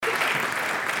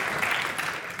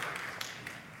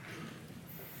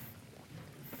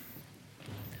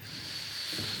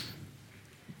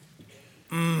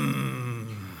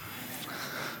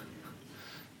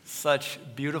such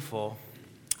beautiful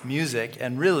music,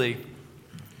 and really,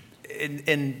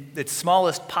 in its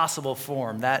smallest possible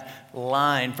form, that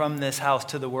line, from this house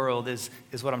to the world, is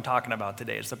what I'm talking about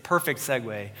today. It's a perfect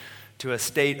segue to a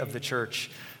state of the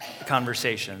church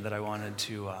conversation that I wanted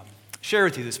to share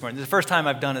with you this morning. This is the first time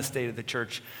I've done a state of the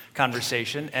church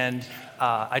conversation, and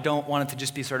I don't want it to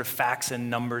just be sort of facts and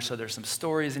numbers, so there's some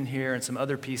stories in here and some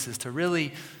other pieces to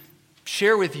really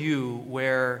share with you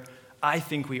where I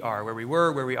think we are, where we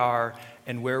were, where we are,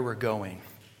 and where we're going.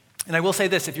 And I will say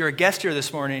this, if you're a guest here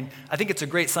this morning, I think it's a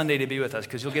great Sunday to be with us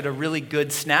because you'll get a really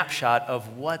good snapshot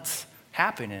of what's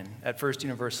happening at First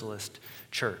Universalist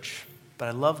Church. But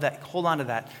I love that, hold on to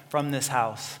that, from this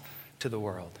house to the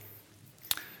world.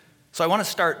 So I want to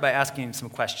start by asking some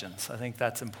questions. I think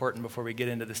that's important before we get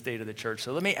into the state of the church.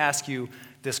 So let me ask you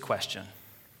this question.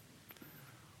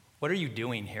 What are you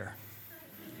doing here?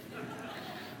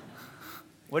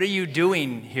 What are you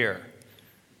doing here?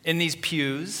 In these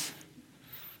pews,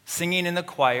 singing in the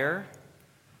choir,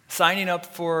 signing up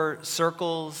for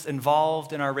circles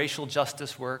involved in our racial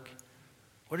justice work?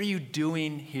 What are you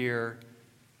doing here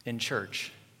in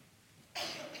church?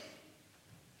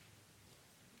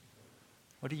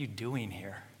 What are you doing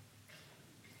here?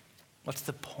 What's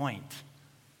the point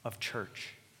of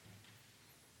church?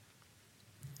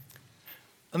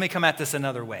 Let me come at this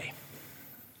another way.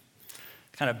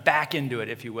 Kind of back into it,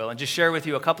 if you will, and just share with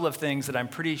you a couple of things that I'm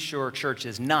pretty sure church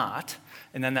is not,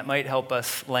 and then that might help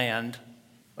us land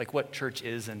like what church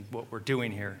is and what we're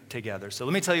doing here together. So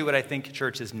let me tell you what I think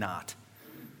church is not.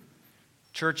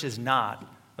 Church is not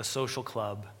a social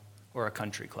club or a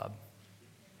country club.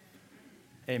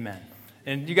 Amen.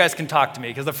 And you guys can talk to me,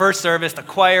 because the first service, the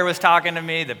choir was talking to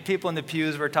me, the people in the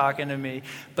pews were talking to me,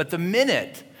 but the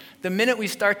minute we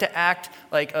start to act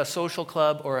like a social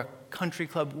club or a country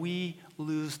club, we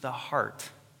lose the heart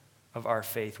of our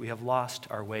faith. We have lost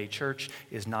our way. Church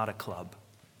is not a club.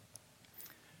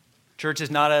 Church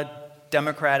is not a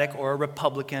Democratic or a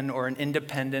Republican or an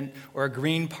independent or a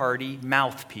Green Party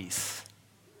mouthpiece.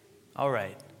 All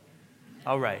right.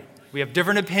 We have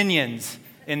different opinions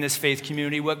in this faith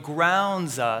community. What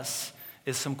grounds us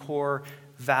is some core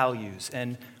values,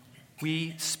 and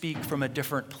we speak from a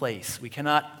different place. We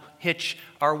cannot hitch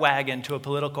our wagon to a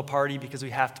political party because we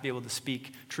have to be able to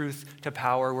speak truth to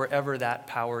power wherever that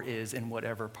power is in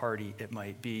whatever party it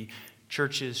might be.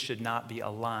 Churches should not be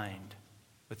aligned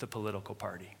with the political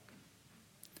party.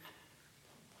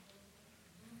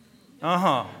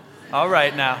 All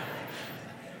right now.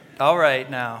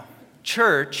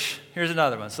 Church, here's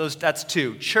another one. So that's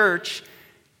two. Church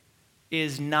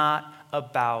is not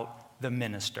about the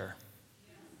minister.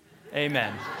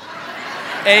 Amen.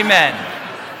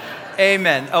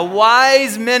 A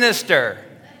wise minister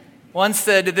once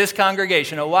said to this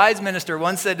congregation,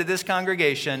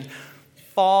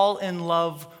 fall in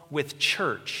love with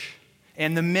church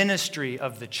and the ministry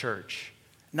of the church,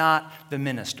 not the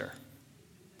minister.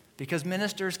 Because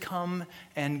ministers come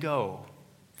and go.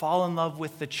 Fall in love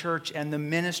with the church and the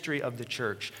ministry of the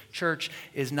church. Church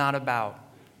is not about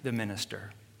the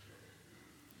minister.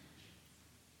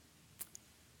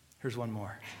 Here's one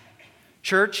more.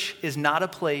 Church is not a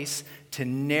place to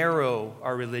narrow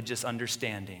our religious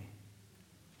understanding,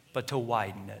 but to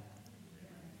widen it.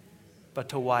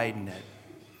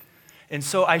 And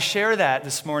so I share that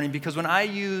this morning because when I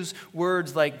use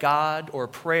words like God or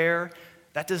prayer,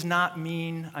 that does not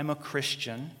mean I'm a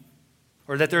Christian,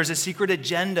 or that there's a secret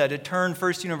agenda to turn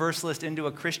First Universalist into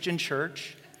a Christian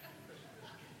church.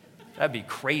 That'd be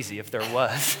crazy if there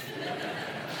was.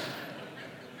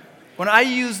 When I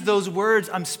use those words,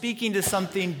 I'm speaking to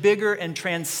something bigger and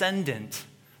transcendent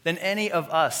than any of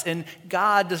us. And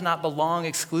God does not belong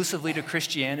exclusively to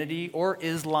Christianity or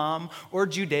Islam or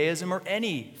Judaism or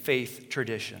any faith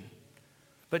tradition.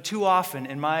 But too often,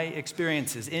 in my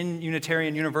experiences in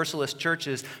Unitarian Universalist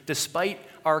churches, despite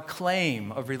our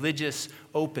claim of religious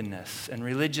openness and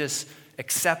religious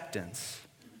acceptance,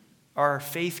 our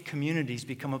faith communities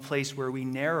become a place where we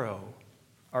narrow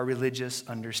our religious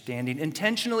understanding.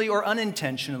 Intentionally or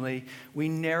unintentionally, we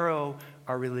narrow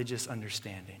our religious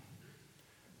understanding.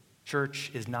 Church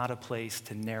is not a place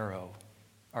to narrow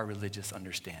our religious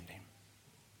understanding.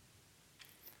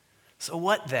 So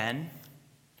what then,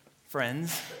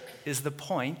 friends, is the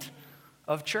point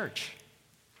of church?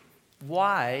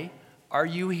 Why are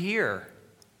you here?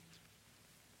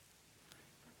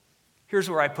 Here's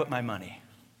where I put my money.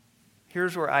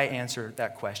 Here's where I answer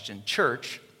that question.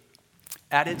 Church,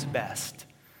 at its best,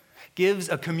 gives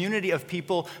a community of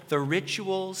people the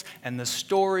rituals and the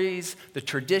stories, the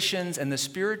traditions and the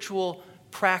spiritual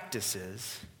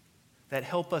practices that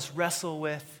help us wrestle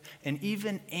with and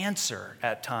even answer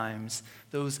at times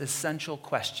those essential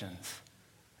questions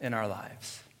in our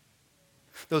lives.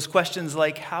 Those questions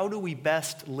like, how do we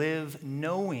best live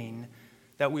knowing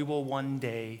that we will one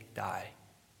day die?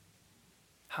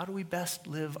 How do we best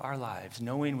live our lives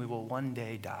knowing we will one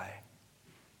day die?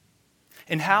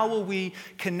 And how will we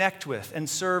connect with and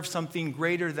serve something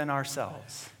greater than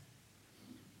ourselves?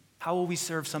 How will we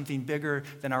serve something bigger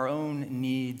than our own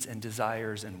needs and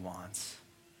desires and wants?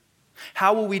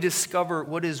 How will we discover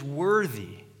what is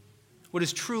worthy, what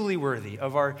is truly worthy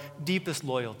of our deepest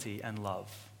loyalty and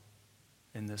love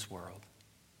in this world?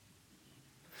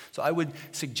 So I would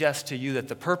suggest to you that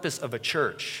the purpose of a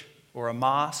church or a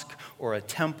mosque or a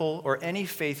temple or any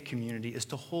faith community is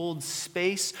to hold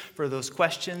space for those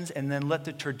questions and then let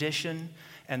the tradition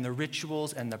and the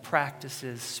rituals and the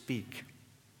practices speak.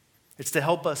 It's to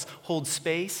help us hold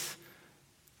space,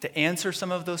 to answer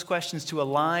some of those questions, to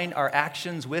align our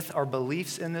actions with our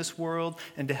beliefs in this world,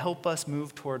 and to help us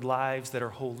move toward lives that are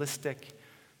holistic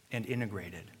and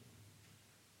integrated.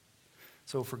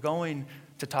 So if we're going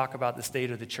to talk about the state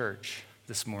of the church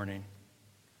this morning,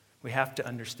 we have to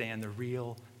understand the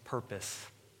real purpose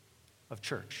of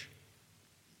church.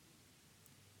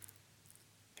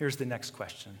 Here's the next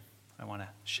question I want to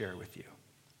share with you.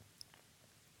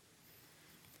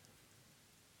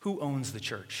 Who owns the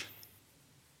church?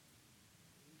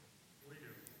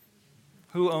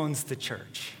 Who owns the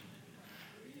church?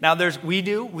 Now, we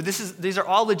do. These are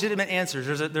all legitimate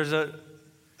answers. There's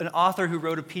an author who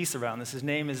wrote a piece around this. His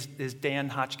name is Dan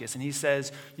Hotchkiss, and he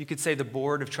says you could say the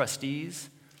board of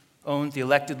trustees owns, the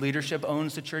elected leadership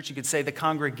owns the church. You could say the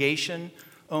congregation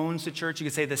owns the church. You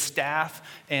could say the staff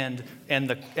and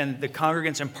the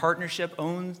congregants in partnership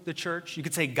own the church. You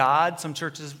could say God. Some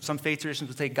churches, some faith traditions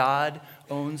would say God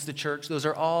owns the church. Those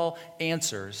are all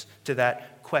answers to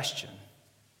that question.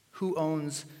 Who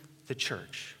owns the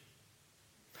church?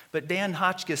 But Dan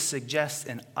Hotchkiss suggests,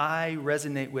 and I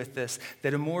resonate with this,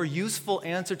 that a more useful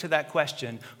answer to that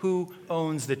question, who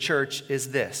owns the church,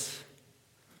 is this: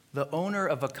 the owner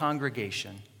of a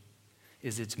congregation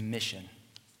is its mission.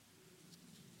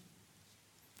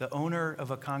 The owner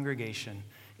of a congregation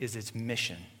is its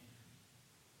mission.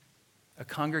 A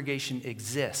congregation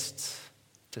exists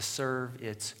to serve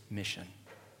its mission.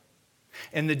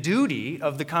 And the duty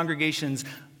of the congregation's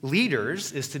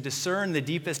leaders is to discern the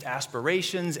deepest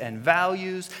aspirations and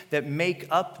values that make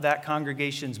up that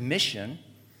congregation's mission,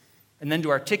 and then to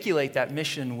articulate that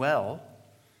mission well,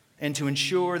 and to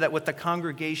ensure that what the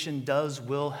congregation does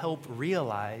will help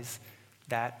realize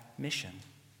that mission.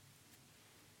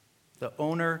 The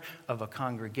owner of a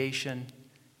congregation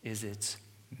is its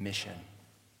mission.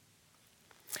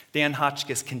 Dan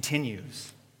Hotchkiss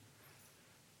continues,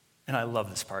 and I love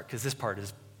this part because this part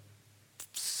is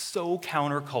so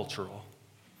countercultural.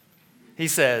 He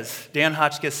says, Dan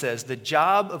Hotchkiss says, the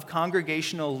job of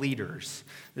congregational leaders,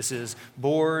 this is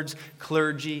boards,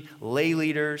 clergy, lay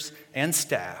leaders, and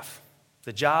staff,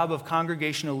 the job of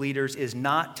congregational leaders is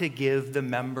not to give the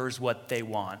members what they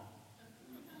want.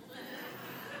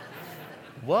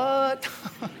 What?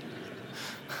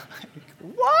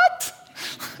 What?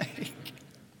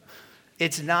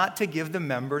 It's not to give the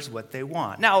members what they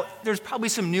want. Now, there's probably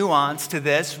some nuance to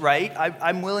this, right?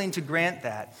 I'm willing to grant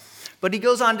that. But he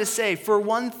goes on to say, for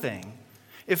one thing,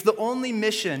 if the only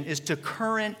mission is to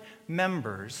current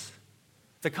members,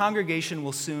 the congregation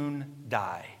will soon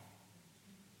die.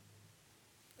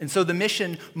 And so the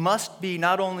mission must be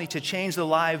not only to change the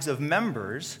lives of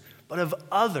members, but of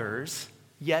others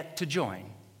yet to join.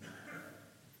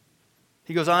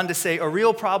 He goes on to say, a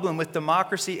real problem with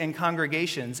democracy and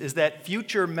congregations is that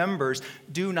future members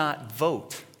do not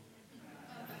vote.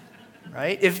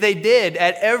 Right? If they did,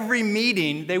 at every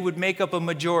meeting, they would make up a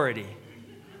majority.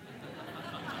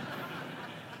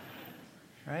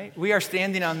 Right? We are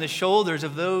standing on the shoulders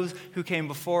of those who came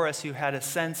before us who had a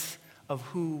sense of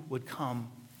who would come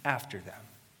after them.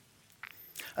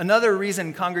 Another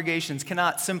reason congregations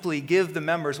cannot simply give the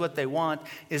members what they want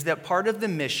is that part of the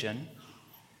mission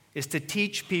is to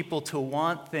teach people to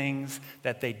want things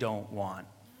that they don't want.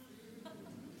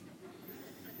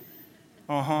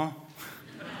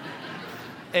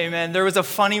 Amen. There was a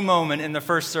funny moment in the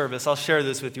first service. I'll share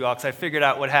this with you all because I figured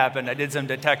out what happened. I did some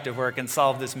detective work and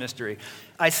solved this mystery.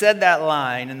 I said that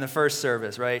line in the first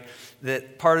service, right?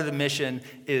 That part of the mission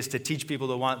is to teach people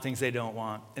to want things they don't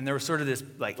want. And there was sort of this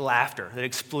like laughter that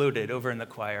exploded over in the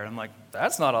choir. I'm like,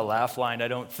 that's not a laugh line, I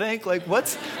don't think. Like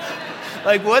what's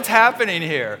happening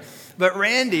here? But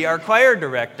Randy, our choir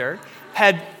director,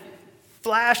 had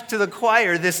flashed to the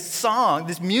choir this song,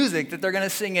 this music that they're going to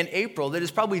sing in April that is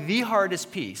probably the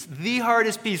hardest piece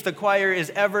the choir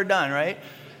has ever done, right?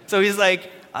 So he's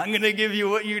like, I'm going to give you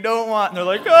what you don't want. And they're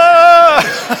like, oh!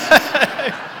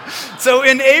 So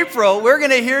in April, we're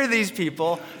going to hear these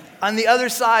people on the other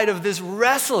side of this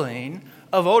wrestling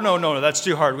of, oh, no, that's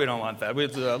too hard. We don't want that.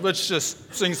 Let's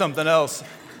just sing something else.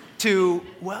 To,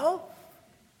 well,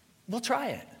 we'll try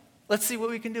it. Let's see what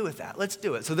we can do with that. Let's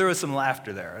do it. So there was some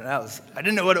laughter there. And I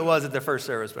didn't know what it was at the first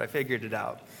service, but I figured it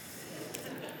out.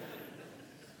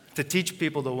 To teach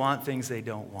people to want things they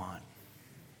don't want.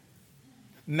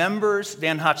 Members,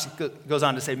 Dan Hotch goes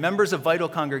on to say, members of vital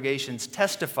congregations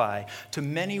testify to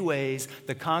many ways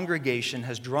the congregation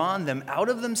has drawn them out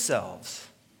of themselves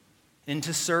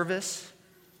into service,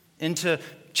 into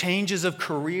changes of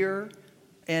career,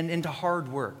 and into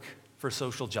hard work for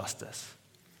social justice.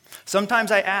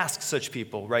 Sometimes I ask such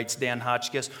people, writes Dan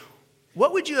Hotchkiss,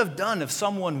 what would you have done if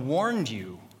someone warned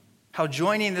you how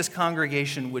joining this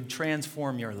congregation would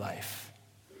transform your life?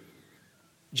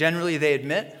 Generally, they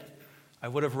admit, I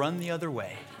would have run the other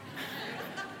way.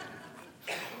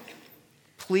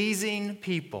 Pleasing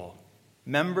people,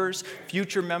 members,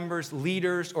 future members,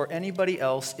 leaders, or anybody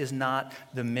else is not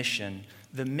the mission.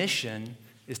 The mission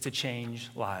is to change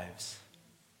lives.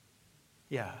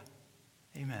 Yeah,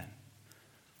 amen.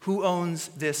 Who owns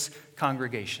this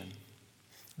congregation?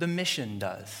 The mission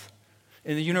does.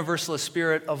 In the universalist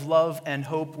spirit of love and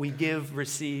hope, we give,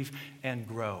 receive, and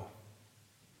grow.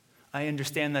 I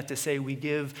understand that to say we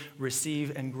give,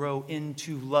 receive, and grow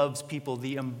into love's people,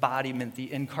 the embodiment,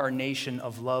 the incarnation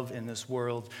of love in this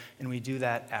world, and we do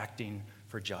that acting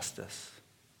for justice.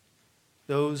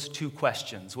 Those two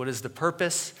questions, what is the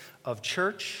purpose of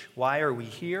church, why are we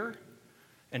here,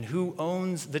 and who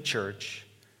owns the church,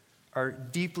 are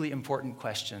deeply important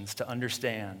questions to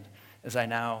understand as I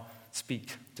now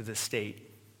speak to the state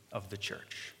of the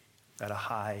church at a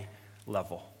high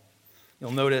level.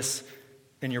 You'll notice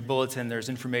in your bulletin there's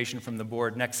information from the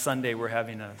board. Next Sunday we're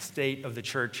having a state of the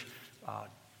church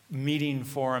meeting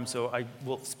forum, so I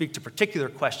will speak to particular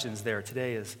questions there.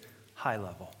 Today is high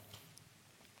level.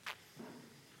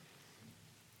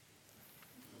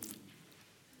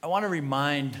 I want to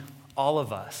remind all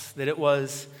of us that it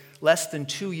was less than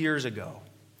 2 years ago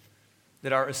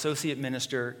that our associate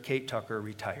minister, Kate Tucker,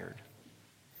 retired.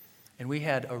 And we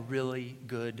had a really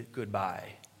good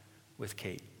goodbye with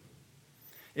Kate.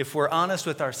 If we're honest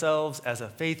with ourselves as a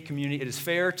faith community, it is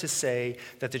fair to say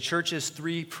that the church's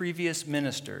 3 previous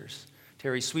ministers,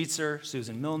 Terry Sweetser,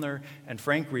 Susan Milner, and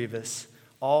Frank Rivas,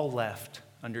 all left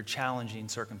under challenging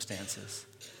circumstances.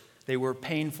 They were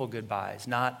painful goodbyes,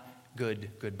 not good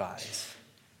goodbyes.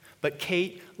 But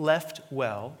Kate left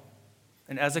well,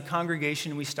 and as a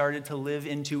congregation, we started to live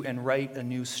into and write a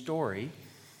new story.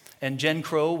 And Jen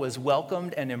Crow was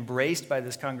welcomed and embraced by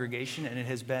this congregation, and it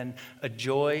has been a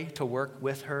joy to work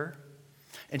with her.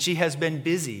 And she has been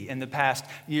busy in the past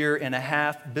year and a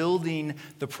half building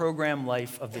the program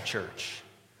life of the church.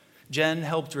 Jen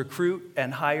helped recruit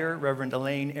and hire Reverend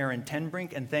Elaine Aaron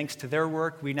Tenbrink, and thanks to their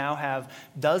work, we now have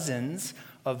dozens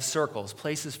of circles,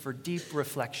 places for deep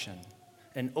reflection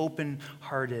and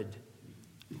open-hearted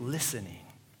listening.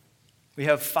 We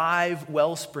have 5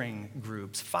 Wellspring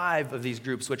groups, 5 of these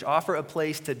groups, which offer a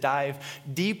place to dive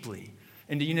deeply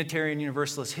into Unitarian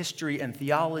Universalist history and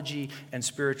theology and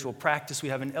spiritual practice. We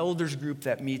have an elders group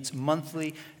that meets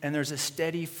monthly, and there's a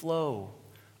steady flow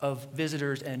of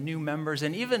visitors and new members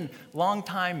and even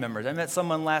longtime members. I met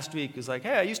someone last week who's like,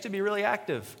 hey, I used to be really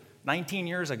active 19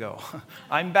 years ago.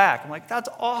 I'm back. I'm like, that's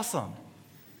awesome.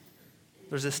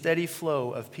 There's a steady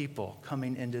flow of people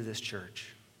coming into this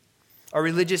church. Our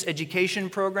religious education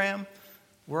program,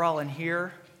 we're all in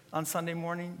here on Sunday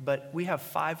morning, but we have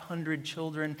 500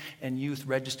 children and youth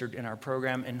registered in our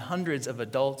program and hundreds of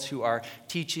adults who are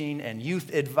teaching and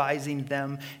youth advising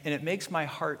them. And it makes my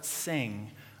heart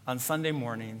sing on Sunday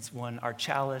mornings when our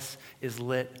chalice is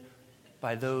lit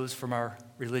by those from our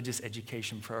religious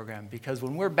education program. Because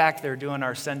when we're back there doing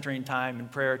our centering time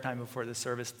and prayer time before the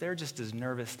service, they're just as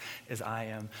nervous as I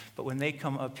am. But when they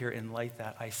come up here and light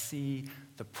that, I see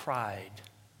the pride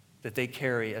that they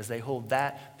carry as they hold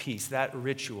that piece, that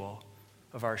ritual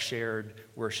of our shared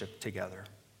worship together.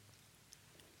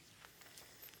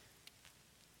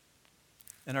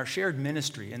 And our shared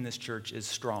ministry in this church is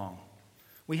strong.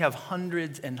 We have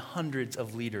hundreds and hundreds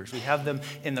of leaders. We have them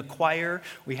in the choir.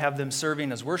 We have them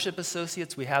serving as worship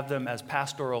associates. We have them as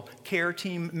pastoral care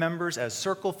team members, as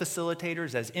circle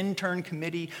facilitators, as intern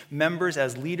committee members,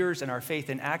 as leaders in our Faith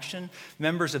in Action,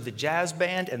 members of the jazz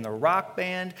band and the rock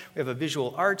band. We have a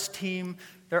visual arts team.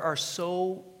 There are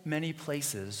so many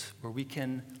places where we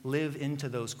can live into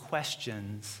those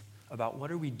questions about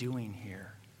what are we doing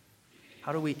here?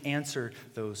 How do we answer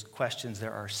those questions?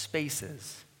 There are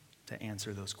spaces to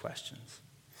answer those questions.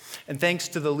 And thanks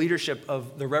to the leadership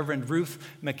of the Reverend Ruth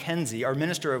McKenzie, our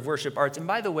Minister of Worship Arts. And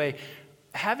by the way,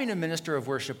 having a Minister of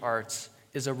Worship Arts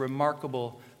is a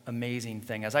remarkable, amazing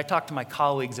thing. As I talk to my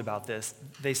colleagues about this,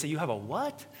 they say, you have a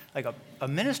what? Like a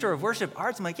Minister of Worship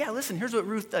Arts? I'm like, yeah, listen, here's what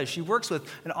Ruth does. She works with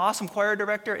an awesome choir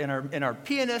director and our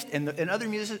pianist and other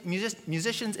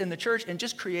musicians in the church and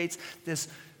just creates this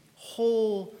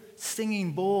whole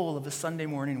singing bowl of a Sunday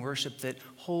morning worship that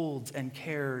holds and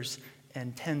cares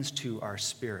and tends to our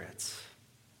spirits.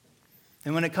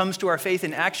 And when it comes to our Faith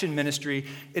in Action ministry,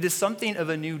 it is something of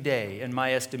a new day in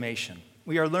my estimation.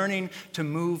 We are learning to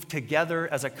move together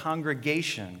as a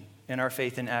congregation in our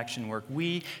Faith in Action work.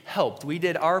 We helped. We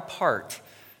did our part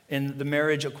in the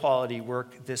marriage equality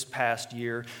work this past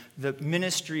year. The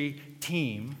ministry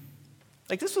team,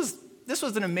 this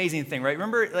was an amazing thing, right?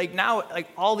 Remember, now,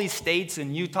 all these states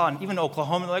in Utah and even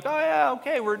Oklahoma, they're like, oh yeah,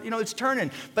 okay, it's turning.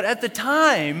 But at the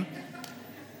time,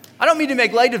 I don't mean to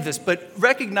make light of this, but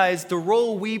recognize the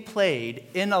role we played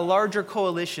in a larger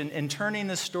coalition in turning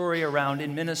the story around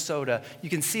in Minnesota.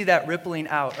 You can see that rippling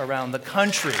out around the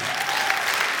country.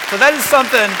 So that is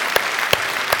something.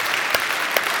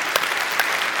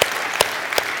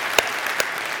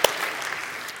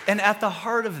 And at the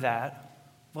heart of that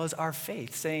was our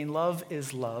faith, saying love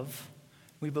is love.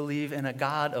 We believe in a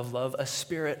God of love, a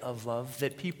spirit of love,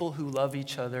 that people who love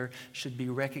each other should be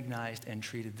recognized and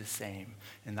treated the same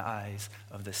in the eyes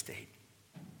of the state.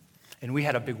 And we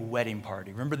had a big wedding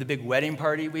party. Remember the big wedding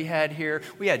party we had here?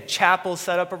 We had chapels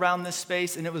set up around this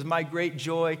space, and it was my great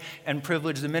joy and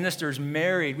privilege. The ministers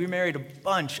married. We married a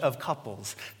bunch of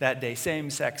couples that day,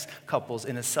 same-sex couples,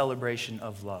 in a celebration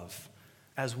of love.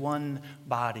 As one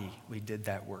body, we did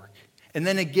that work. And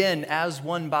then again, as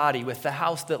one body, with the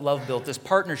house that Love built, this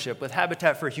partnership with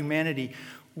Habitat for Humanity,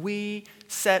 we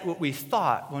set what we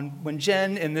thought. When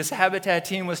Jen and this Habitat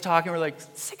team was talking, we're like,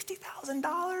 $60,000?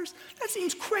 That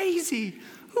seems crazy.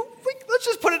 Let's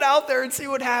just put it out there and see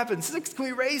what happens. Can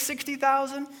we raise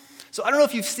 $60,000? So I don't know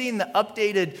if you've seen the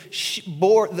updated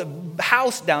the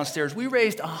house downstairs. We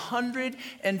raised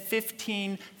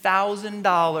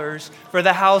 $115,000 for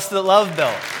the house that Love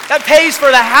built. That pays for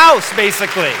the house,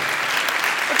 basically.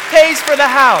 It pays for the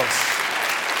house.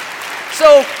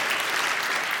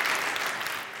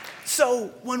 So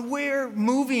when we're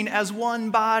moving as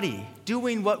one body,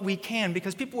 doing what we can,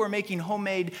 because people were making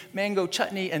homemade mango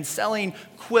chutney and selling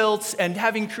quilts and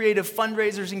having creative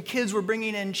fundraisers, and kids were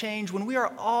bringing in change, when we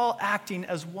are all acting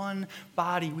as one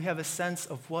body, we have a sense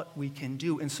of what we can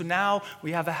do. And so now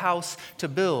we have a house to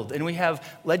build, and we have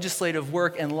legislative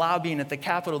work and lobbying at the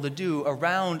Capitol to do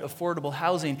around affordable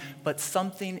housing, but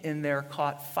something in there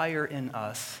caught fire in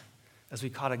us as we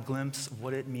caught a glimpse of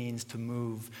what it means to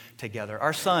move together.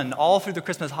 Our son, all through the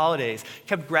Christmas holidays,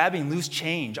 kept grabbing loose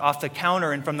change off the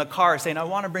counter and from the car, saying, I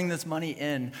want to bring this money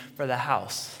in for the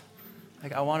house.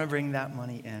 I want to bring that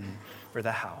money in for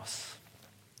the house.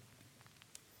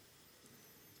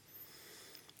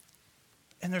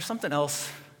 And there's something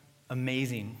else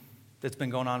amazing that's been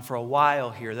going on for a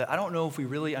while here that I don't know if we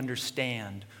really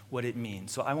understand what it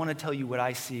means. So I want to tell you what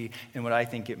I see and what I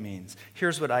think it means.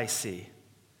 Here's what I see.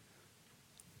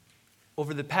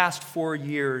 Over the past 4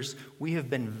 years, we have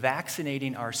been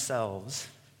vaccinating ourselves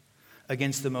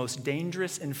against the most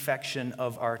dangerous infection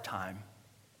of our time.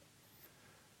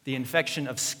 The infection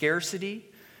of scarcity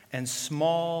and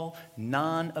small,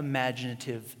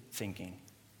 non-imaginative thinking.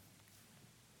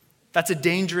 That's a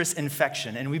dangerous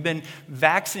infection, and we've been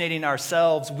vaccinating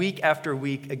ourselves week after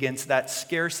week against that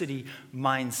scarcity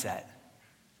mindset.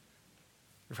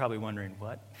 You're probably wondering,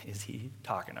 what is he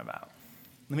talking about?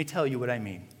 Let me tell you what I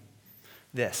mean.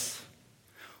 This.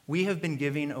 We have been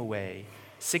giving away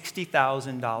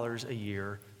 $60,000 a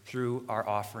year through our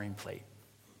offering plate.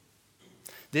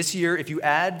 This year, if you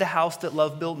add the House That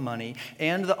Love Built money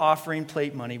and the offering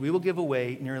plate money, we will give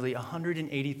away nearly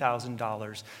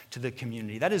 $180,000 to the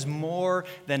community. That is more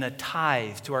than a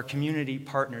tithe to our community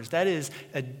partners. That is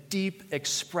a deep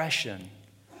expression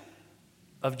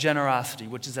of generosity,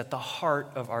 which is at the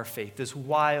heart of our faith, this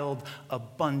wild,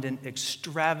 abundant,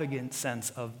 extravagant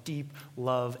sense of deep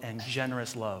love and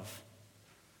generous love.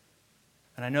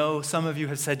 And I know some of you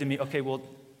have said to me, okay, well,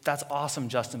 that's awesome,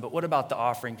 Justin, but what about the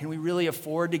offering? Can we really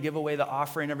afford to give away the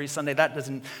offering every Sunday? That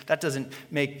doesn't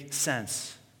make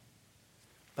sense.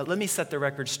 But let me set the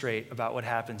record straight about what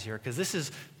happens here,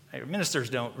 because ministers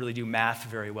don't really do math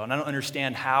very well, and I don't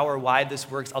understand how or why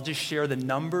this works. I'll just share the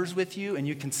numbers with you, and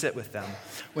you can sit with them.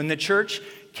 When the church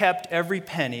kept every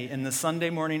penny in the Sunday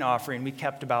morning offering, we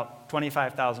kept about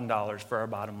 $25,000 for our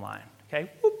bottom line,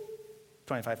 okay?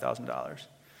 $25,000.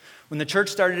 When the church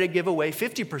started to give away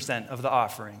 50% of the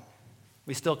offering,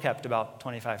 we still kept about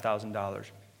 $25,000.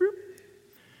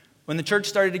 When the church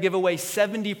started to give away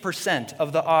 70%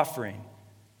 of the offering,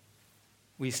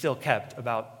 we still kept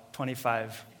about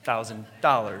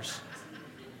 $25,000.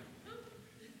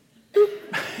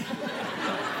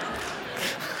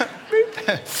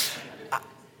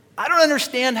 I don't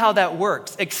understand how that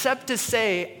works, except to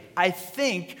say, I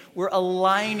think we're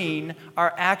aligning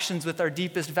our actions with our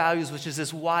deepest values, which is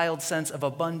this wild sense of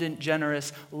abundant,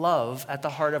 generous love at the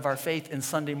heart of our faith. And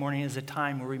Sunday morning is a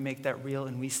time where we make that real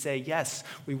and we say, yes,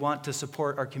 we want to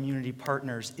support our community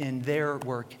partners in their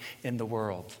work in the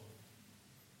world.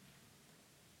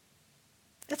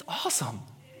 It's awesome.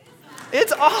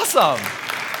 It's awesome.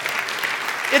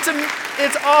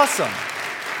 It's awesome.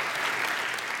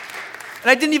 And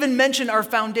I didn't even mention our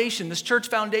foundation. This church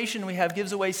foundation we have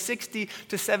gives away $60,000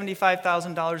 to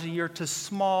 $75,000 a year to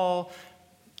small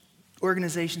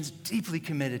organizations deeply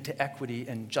committed to equity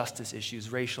and justice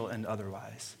issues, racial and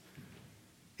otherwise.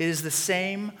 It is the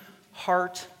same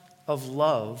heart of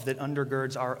love that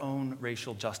undergirds our own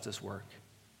racial justice work.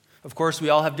 Of course, we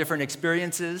all have different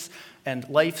experiences and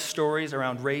life stories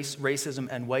around race, racism,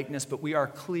 and whiteness, but we are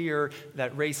clear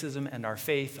that racism and our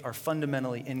faith are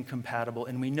fundamentally incompatible,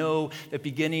 and we know that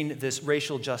beginning this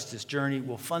racial justice journey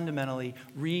will fundamentally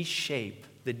reshape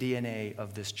the DNA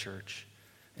of this church,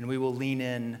 and we will lean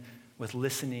in with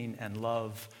listening and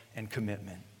love and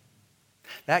commitment.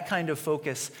 That kind of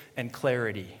focus and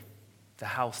clarity, the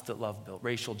house that love built,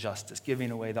 racial justice, giving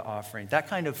away the offering. That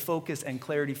kind of focus and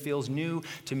clarity feels new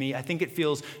to me. I think it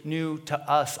feels new to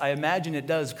us. I imagine it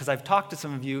does because I've talked to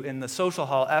some of you in the social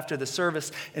hall after the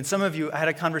service, and some of you, I had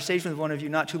a conversation with one of you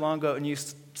not too long ago, and you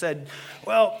said,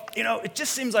 well, it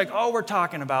just seems like all we're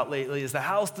talking about lately is the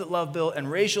house that love built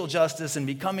and racial justice and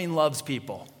becoming loves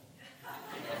people.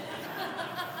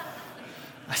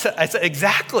 I said,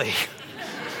 exactly.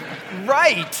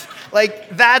 Right.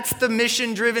 Like, that's the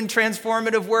mission-driven,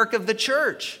 transformative work of the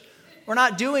church. We're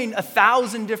not doing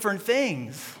 1,000 different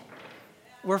things.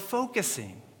 We're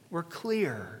focusing. We're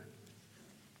clear.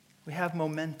 We have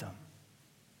momentum.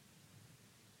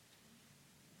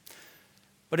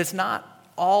 But it's not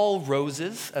all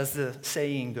roses, as the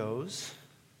saying goes.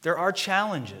 There are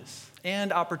challenges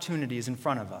and opportunities in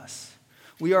front of us.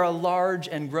 We are a large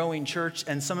and growing church,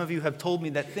 and some of you have told me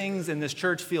that things in this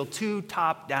church feel too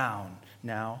top-down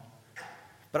now.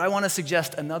 But I want to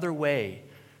suggest another way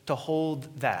to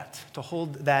hold that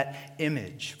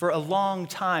image. For a long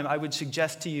time, I would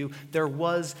suggest to you there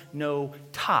was no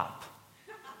top.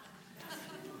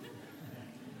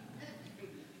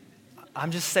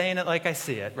 I'm just saying it like I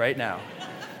see it right now.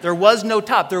 There was no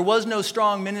top. There was no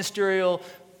strong ministerial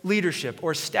leadership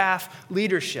or staff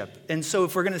leadership. And so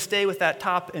if we're going to stay with that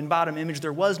top and bottom image,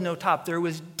 there was no top. There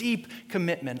was deep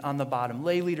commitment on the bottom.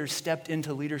 Lay leaders stepped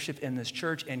into leadership in this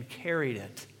church and carried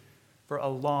it for a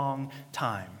long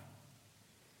time.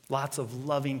 Lots of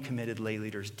loving, committed lay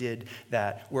leaders did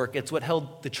that work. It's what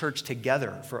held the church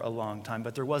together for a long time,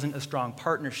 but there wasn't a strong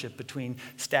partnership between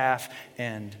staff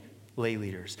and lay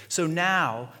leaders. So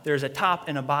now there's a top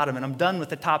and a bottom, and I'm done with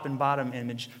the top and bottom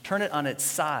image. Turn it on its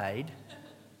side,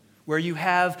 where you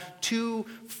have two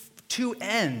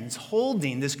ends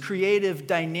holding this creative,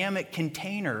 dynamic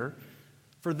container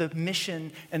for the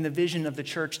mission and the vision of the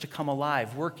church to come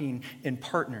alive, working in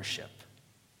partnership.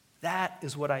 That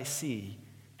is what I see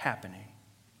happening.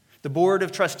 The board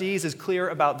of trustees is clear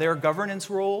about their governance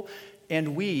role,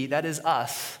 and we, that is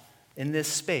us, in this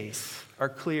space, are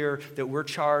clear that we're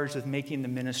charged with making the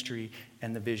ministry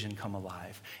and the vision come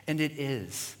alive. And it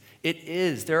is. It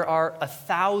is. There are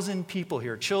 1,000 people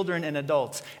here, children and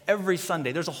adults, every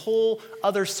Sunday. There's a whole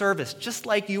other service, just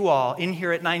like you all, in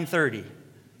here at 9:30.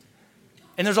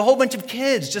 And there's a whole bunch of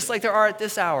kids, just like there are at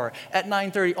this hour, at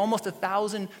 9:30. Almost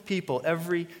 1,000 people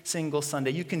every single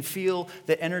Sunday. You can feel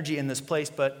the energy in this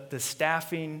place, but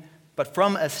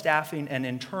from a staffing and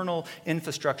internal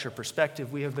infrastructure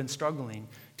perspective, we have been struggling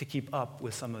to keep up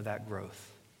with some of that growth.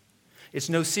 It's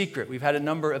no secret. We've had a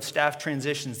number of staff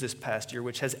transitions this past year,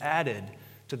 which has added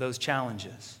to those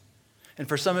challenges. And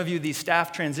for some of you, these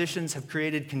staff transitions have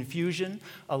created confusion,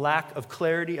 a lack of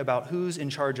clarity about who's in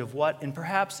charge of what, and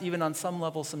perhaps even on some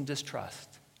level, some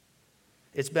distrust.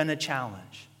 It's been a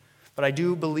challenge. But I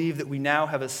do believe that we now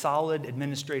have a solid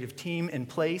administrative team in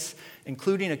place,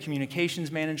 including a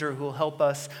communications manager who will help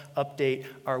us update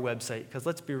our website. Because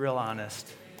let's be real honest,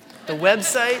 the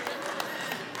website,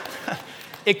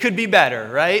 it could be better,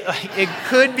 right? It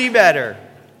could be better.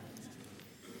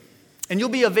 And you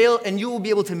will be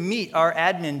able to meet our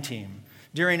admin team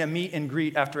during a meet and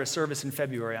greet after a service in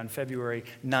February, on February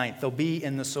 9th. They'll be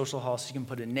in the social hall so you can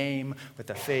put a name with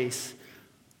a face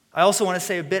I also want to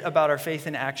say a bit about our Faith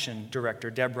in Action director,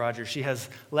 Deb Rogers. She has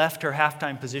left her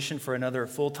half-time position for another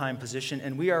full-time position,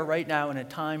 and we are right now in a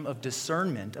time of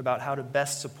discernment about how to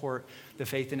best support the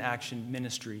Faith in Action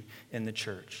ministry in the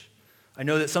church. I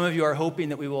know that some of you are hoping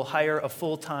that we will hire a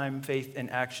full-time Faith in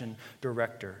Action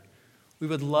director. We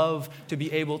would love to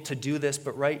be able to do this,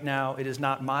 but right now it is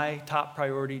not my top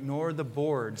priority nor the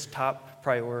board's top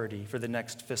priority for the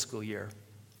next fiscal year.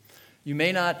 You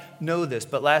may not know this,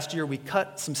 but last year we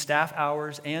cut some staff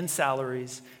hours and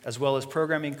salaries as well as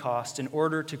programming costs in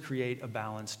order to create a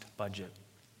balanced budget.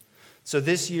 So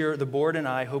this year, the board and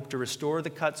I hope to restore the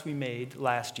cuts we made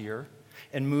last year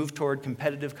and move toward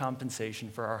competitive compensation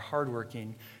for our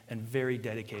hardworking and very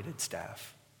dedicated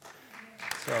staff.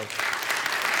 So,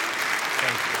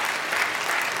 thank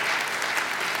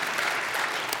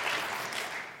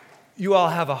you.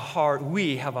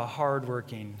 We have a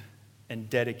hardworking and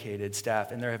dedicated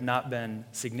staff, and there have not been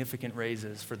significant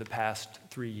raises for the past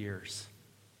 3 years.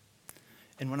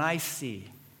 And when I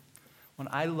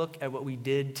look at what we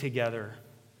did together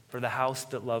for the house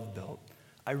that love built,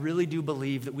 I really do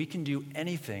believe that we can do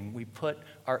anything we put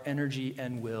our energy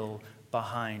and will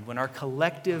behind. When our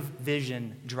collective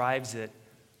vision drives it,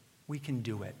 we can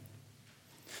do it.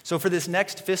 So for this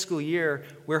next fiscal year,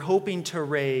 we're hoping to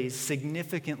raise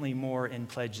significantly more in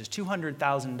pledges.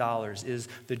 $200,000 is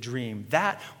the dream.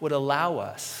 That would allow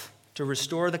us to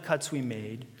restore the cuts we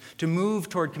made, to move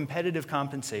toward competitive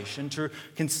compensation, to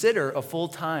consider a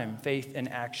full-time Faith in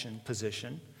Action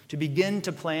position, to begin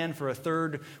to plan for a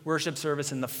third worship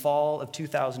service in the fall of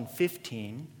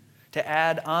 2015, to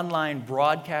add online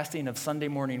broadcasting of Sunday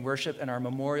morning worship and our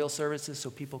memorial services so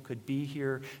people could be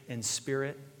here in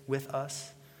spirit with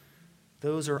us.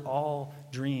 Those are all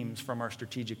dreams from our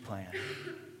strategic plan.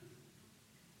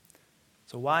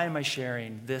 So why am I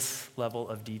sharing this level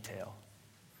of detail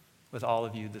with all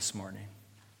of you this morning?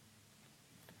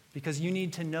 Because you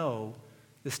need to know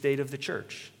the state of the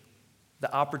church,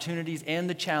 the opportunities and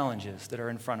the challenges that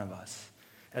are in front of us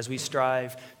as we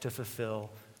strive to fulfill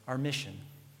our mission.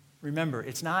 Remember,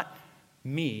 it's not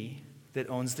me that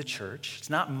owns the church. It's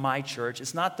not my church.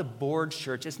 It's not the board's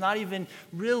church. It's not even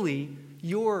really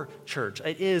your church.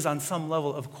 It is on some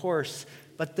level, of course,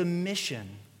 but the mission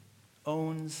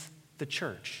owns the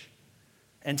church.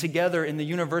 And together in the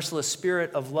universalist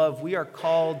spirit of love, we are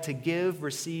called to give,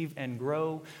 receive, and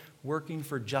grow, working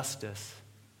for justice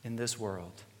in this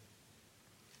world.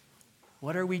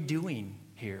 What are we doing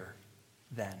here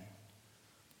then?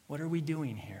 What are we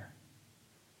doing here?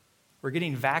 We're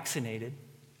getting vaccinated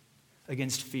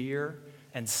against fear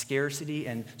and scarcity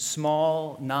and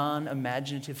small,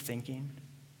 non-imaginative thinking.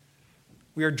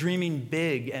 We are dreaming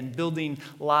big and building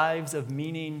lives of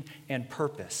meaning and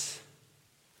purpose.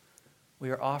 We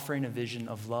are offering a vision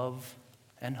of love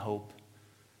and hope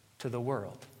to the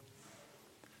world.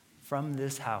 From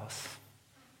this house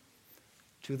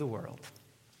to the world.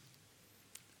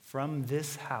 From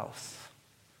this house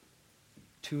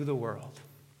to the world.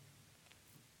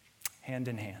 Hand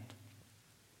in hand.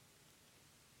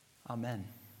 Amen.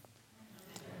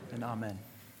 And amen.